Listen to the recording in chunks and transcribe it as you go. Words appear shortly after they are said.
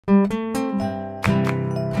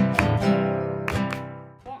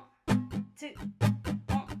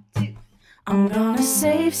I'm gonna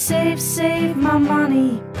save, save, save my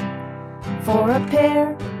money for a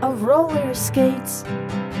pair of roller skates.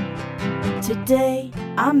 Today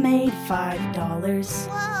I made $5.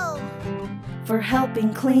 Whoa! For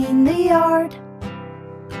helping clean the yard.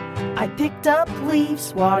 I picked up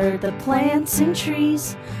leaves, watered the plants and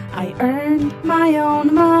trees. I earned my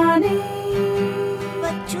own money.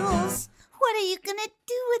 But Jules, what are you gonna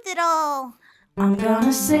do with it all? I'm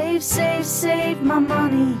gonna save, save, save my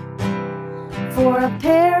money for a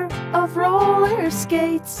pair of roller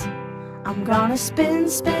skates. I'm gonna spend,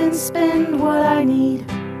 spend, spend what I need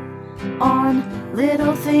on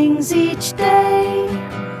little things each day.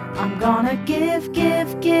 I'm gonna give,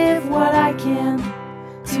 give, give what I can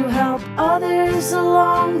to help others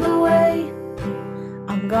along the way.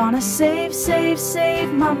 I'm gonna save, save,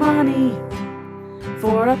 save my money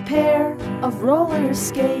for a pair of roller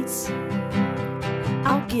skates.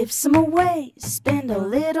 I'll give some away, spend a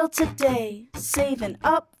little today, saving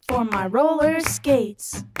up for my roller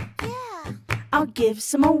skates. Yeah. I'll give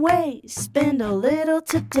some away, spend a little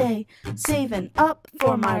today, saving up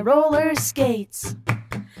for my roller skates.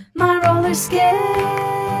 My roller skates.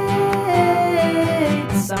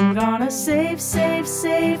 I'm gonna save, save,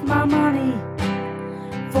 save my money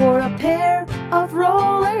for a pair of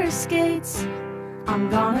roller skates. I'm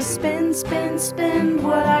gonna spend, spend, spend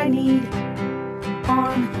what I need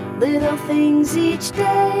on little things each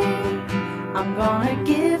day. I'm gonna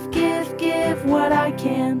give, give, give what I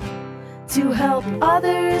can to help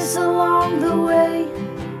others along the way.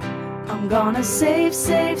 I'm gonna save,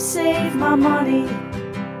 save, save my money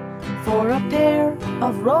for a pair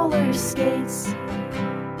of roller skates.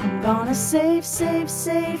 I'm gonna save, save,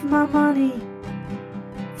 save my money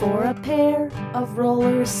for a pair of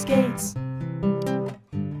roller skates.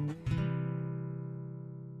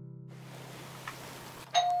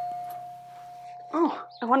 Oh,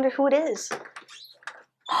 I wonder who it is.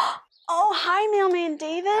 Oh, hi, Mailman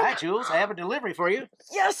David. Hi, Jules. I have a delivery for you.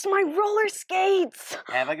 Yes, my roller skates.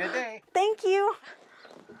 Have a good day. Thank you.